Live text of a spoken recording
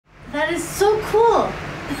That is so cool.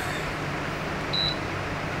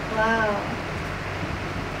 Wow.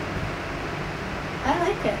 I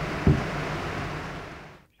like it.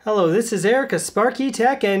 Hello, this is Eric, a Sparky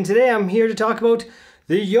Tech, and today I'm here to talk about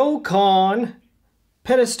the Yokekon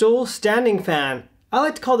Pedestal Standing Fan. I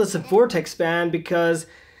like to call this a vortex fan because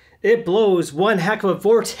it blows one heck of a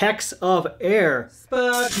vortex of air.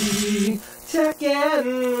 Sparky Tech and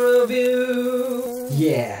Review.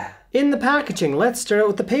 Yeah. In the packaging, let's start out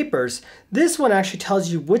with the papers. This one actually tells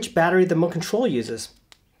you which battery the remote control uses.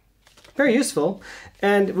 Very useful.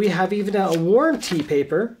 And we have even a warranty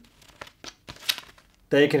paper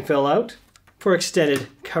that you can fill out for extended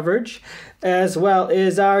coverage, as well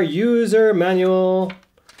as our user manual.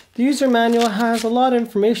 The user manual has a lot of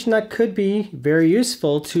information that could be very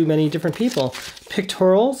useful to many different people.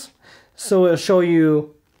 Pictorials, so it'll show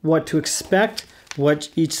you what to expect, what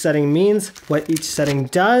each setting means, what each setting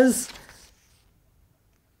does.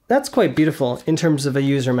 That's quite beautiful in terms of a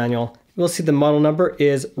user manual. You'll see the model number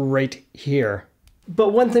is right here. But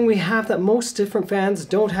one thing we have that most different fans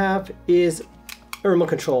don't have is a remote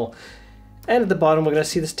control. And at the bottom we're going to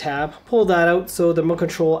see this tab. Pull that out so the remote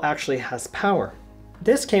control actually has power.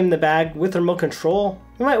 This came in the bag with the remote control.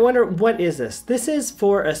 You might wonder, what is this? This is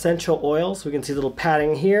for essential oils. We can see a little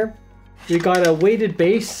padding here. We got a weighted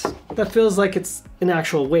base that feels like it's an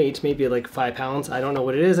actual weight, maybe like 5 pounds. I don't know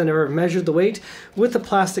what it is. I never measured the weight, with the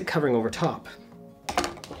plastic covering over top.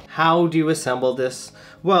 How do you assemble this?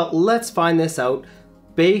 Well, let's find this out.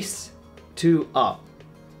 Base to up.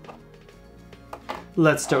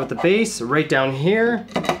 Let's start with the base right down here.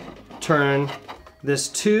 Turn this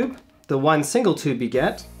tube, the one single tube you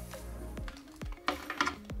get.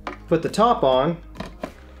 Put the top on,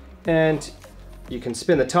 and you can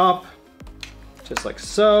spin the top just like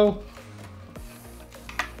so.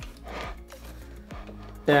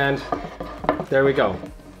 And there we go.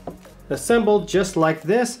 Assembled just like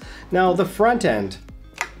this. Now the front end.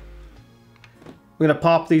 We're gonna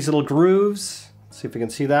pop these little grooves, see if we can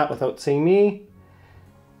see that without seeing me,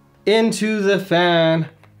 into the fan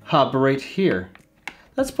hub right here.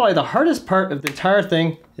 That's probably the hardest part of the entire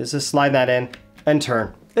thing, is to slide that in and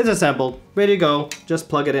turn. It's assembled, ready to go, just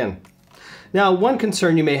plug it in. Now, one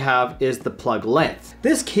concern you may have is the plug length.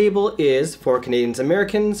 This cable is, for Canadians and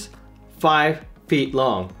Americans, 5 feet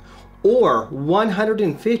long, or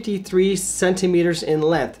 153 centimeters in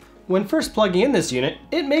length. When first plugging in this unit,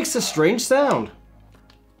 it makes a strange sound.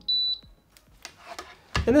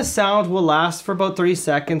 And this sound will last for about 30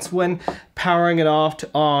 seconds when powering it off to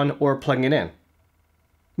on or plugging it in.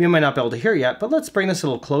 You might not be able to hear yet, but let's bring this a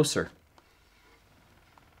little closer.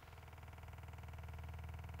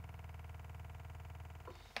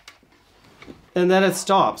 And then it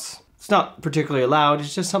stops. It's not particularly loud,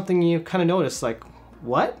 it's just something you kind of notice, like,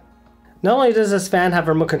 what? Not only does this fan have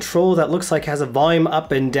a remote control that looks like has a volume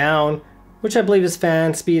up and down, which I believe is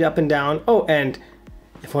fan speed up and down. Oh, and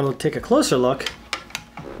if I want to take a closer look,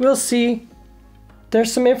 we'll see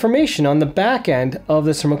there's some information on the back end of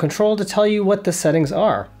this remote control to tell you what the settings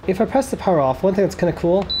are. If I press the power off, one thing that's kind of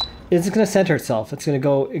cool is it's going to center itself. It's going to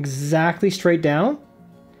go exactly straight down,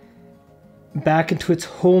 back into its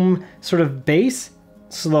home sort of base,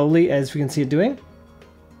 slowly, as we can see it doing.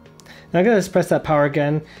 Now I'm going to just press that power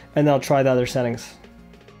again, and then I'll try the other settings.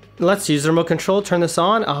 Let's use the remote control, turn this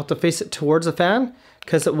on. I'll have to face it towards the fan,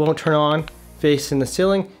 because it won't turn on facing the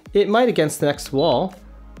ceiling. It might against the next wall,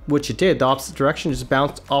 which it did, the opposite direction, just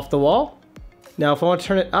bounced off the wall. Now if I want to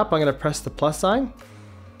turn it up, I'm going to press the plus sign.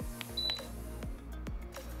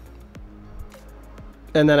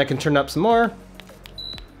 And then I can turn it up some more.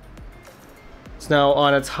 It's now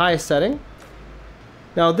on its highest setting.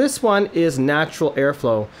 Now this one is natural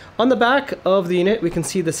airflow. On the back of the unit, we can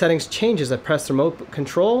see the settings change as I press the remote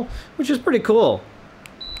control, which is pretty cool.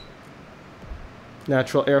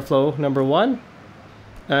 Natural airflow number 1.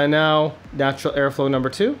 And now natural airflow number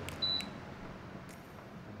 2.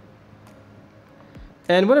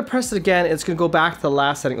 And when I press it again, it's going to go back to the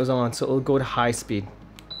last setting it was on, so it will go to high speed.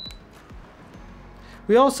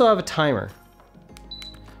 We also have a timer.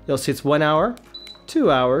 You'll see it's 1 hour, 2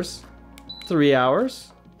 hours, 3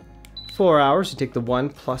 hours, 4 hours. You take the 1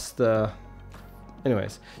 plus the...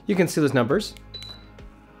 Anyways, you can see those numbers.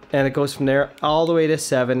 And it goes from there all the way to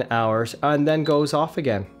 7 hours and then goes off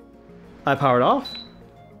again. I power it off.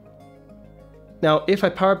 Now, if I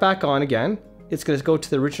power it back on again, it's going to go to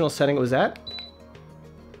the original setting it was at.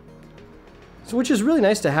 So, which is really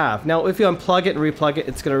nice to have. Now, if you unplug it and replug it,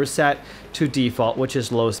 it's going to reset to default, which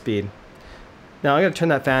is low speed. Now, I'm going to turn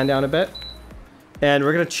that fan down a bit. And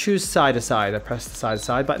we're going to choose side to side. I press the side to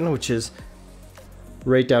side button, which is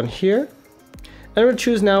right down here. And I'm going to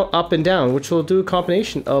choose now up and down, which will do a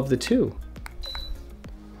combination of the two.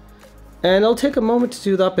 And it'll take a moment to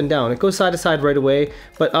do the up and down. It goes side to side right away,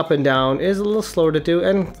 but up and down is a little slower to do.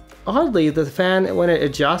 And oddly, the fan, when it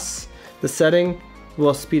adjusts the setting,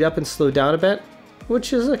 will speed up and slow down a bit,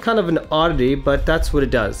 which is a kind of an oddity, but that's what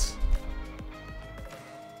it does.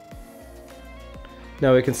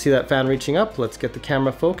 Now we can see that fan reaching up. Let's get the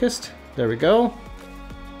camera focused. There we go.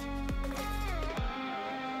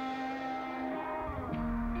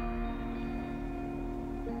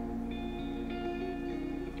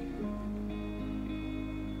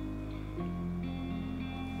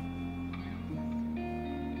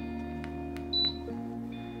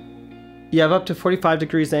 You have up to 45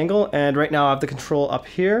 degrees angle, and right now I have the control up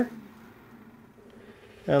here.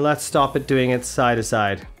 And let's stop it doing it side to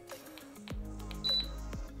side.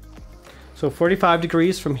 So 45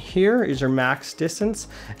 degrees from here is your max distance,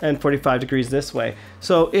 and 45 degrees this way.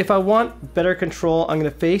 So if I want better control, I'm going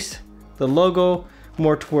to face the logo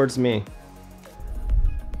more towards me.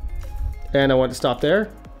 And I want to stop there.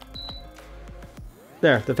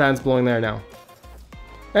 There, the fan's blowing there now.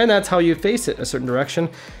 And that's how you face it, a certain direction,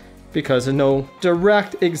 because there's no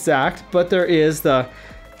direct exact, but there is the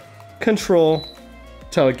control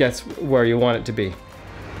till it gets where you want it to be.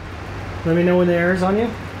 Let me know when the air is on you.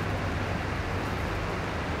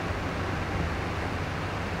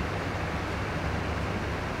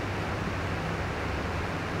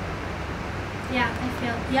 Yeah, I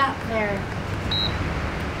feel, yeah, there.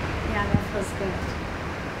 Yeah, that feels good.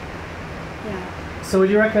 Yeah. So would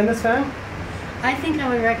you recommend this fan? I think I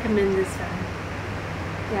would recommend this fan.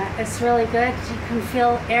 Yeah, it's really good. You can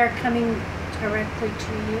feel air coming directly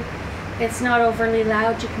to you. It's not overly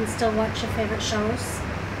loud. You can still watch your favorite shows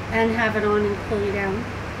and have it on and cool you down.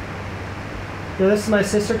 Yeah, this is my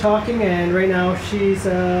sister talking, and right now she's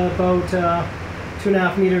about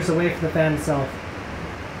 2.5 meters away from the fan itself.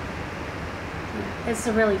 Yeah, it's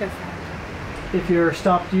a really good fan. If you're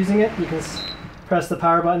stopped using it, you can press the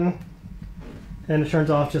power button and it turns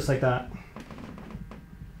off just like that.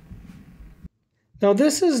 Now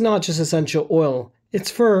this is not just essential oil,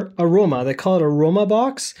 it's for aroma. They call it Aroma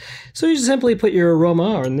Box. So you just simply put your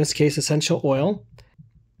aroma, or in this case essential oil.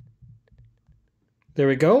 There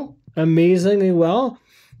we go. Amazingly well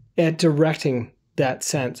at directing that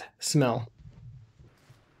scent smell.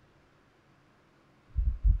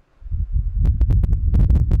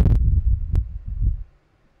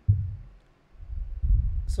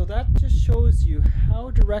 So that just shows you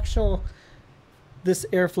how directional this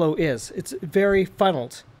airflow is. It's very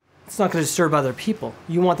funneled. It's not going to disturb other people.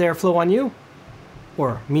 You want the airflow on you,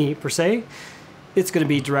 or me per se, it's going to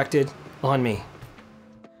be directed on me.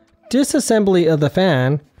 Disassembly of the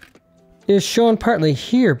fan is shown partly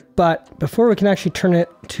here, but before we can actually turn it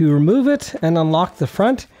to remove it and unlock the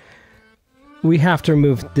front, we have to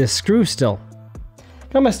remove this screw still.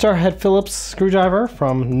 Got my Starhead Phillips screwdriver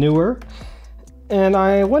from Newer, and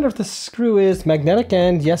I wonder if the screw is magnetic,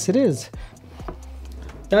 and yes it is.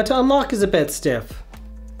 Now to unlock is a bit stiff.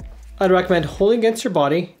 I'd recommend holding against your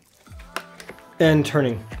body and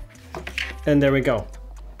turning. And there we go.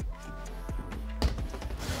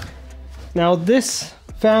 Now this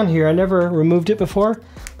fan here, I never removed it before.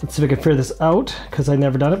 Let's see if I can figure this out, because I've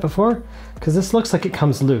never done it before. Because this looks like it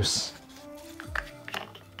comes loose.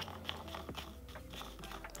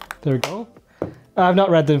 There we go. I've not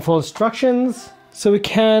read the full instructions, so we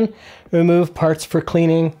can remove parts for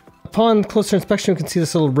cleaning. Upon closer inspection, we can see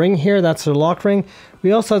this little ring here. That's the lock ring.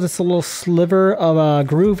 We also have this little sliver of a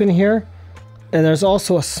groove in here. And there's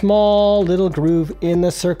also a small little groove in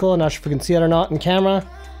the circle. I'm not sure if we can see it or not in camera.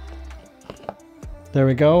 There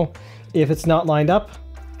we go. If it's not lined up,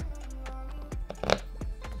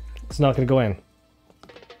 it's not going to go in.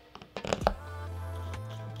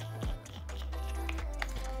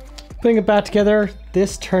 Putting it back together,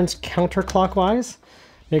 this turns counterclockwise.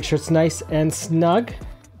 Make sure it's nice and snug,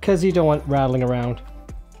 because you don't want it rattling around.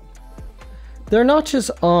 There are notches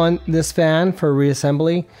on this fan for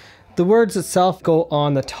reassembly. The words itself go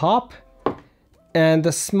on the top, and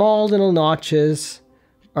the small little notches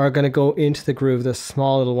are going to go into the groove, the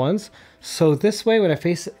small little ones. So this way, when I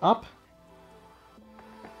face it up,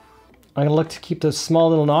 I'm going to look to keep those small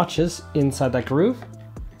little notches inside that groove.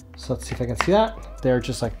 So let's see if I can see that. They're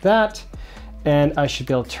just like that. And I should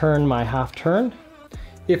be able to turn my half turn.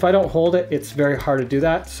 If I don't hold it, it's very hard to do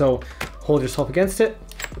that. So hold yourself against it.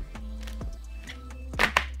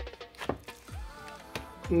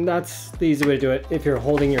 And that's the easy way to do it if you're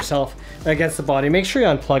holding yourself against the body. Make sure you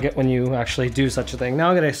unplug it when you actually do such a thing. Now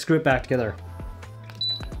I'm going to screw it back together.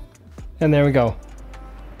 And there we go.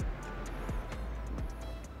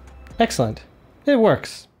 Excellent. It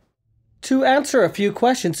works. To answer a few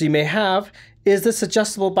questions you may have, is this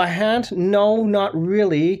adjustable by hand? No, not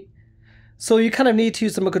really. So you kind of need to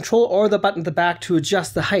use the remote control or the button at the back to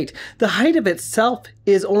adjust the height. The height of itself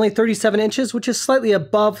is only 37 inches, which is slightly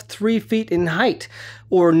above 3 feet in height,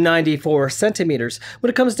 or 94 centimeters. When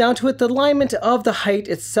it comes down to it, the alignment of the height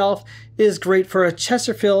itself is great for a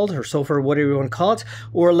Chesterfield, or sofa, or whatever you want to call it,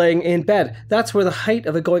 or laying in bed. That's where the height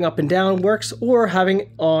of it going up and down works, or having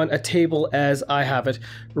on a table as I have it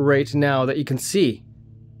right now that you can see.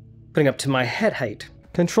 Putting up to my head height.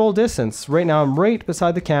 Control distance. Right now I'm right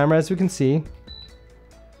beside the camera, as we can see.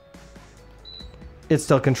 It's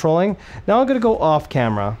still controlling. Now I'm going to go off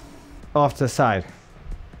camera, off to the side.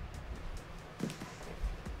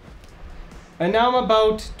 And now I'm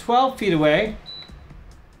about 12 feet away.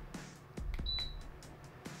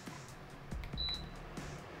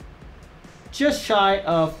 Just shy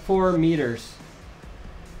of 4 meters.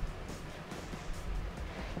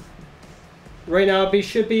 Right now it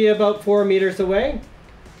should be about 4 meters away.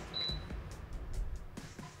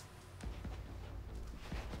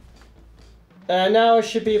 And now it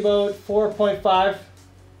should be about 4.5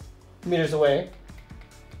 meters away.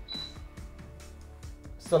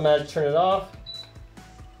 Still managed to turn it off,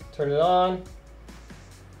 turn it on.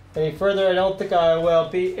 Any further, I don't think I will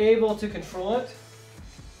be able to control it.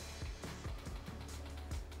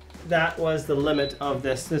 That was the limit of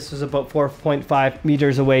this. This was about 4.5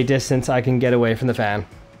 meters away distance I can get away from the fan.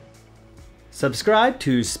 Subscribe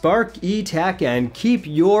to Spark eTech and keep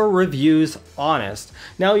your reviews honest.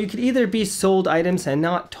 Now, you could either be sold items and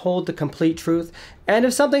not told the complete truth, and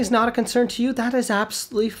if something's not a concern to you, that is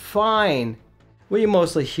absolutely fine. What you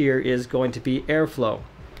mostly hear is going to be airflow.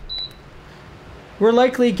 We're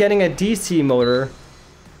likely getting a DC motor,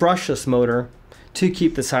 brushless motor, to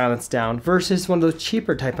keep the silence down versus one of those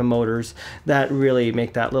cheaper type of motors that really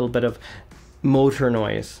make that little bit of motor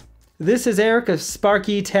noise. This is Eric of Spark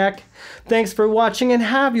eTech. Thanks for watching and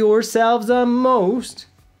have yourselves a most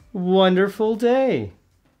wonderful day.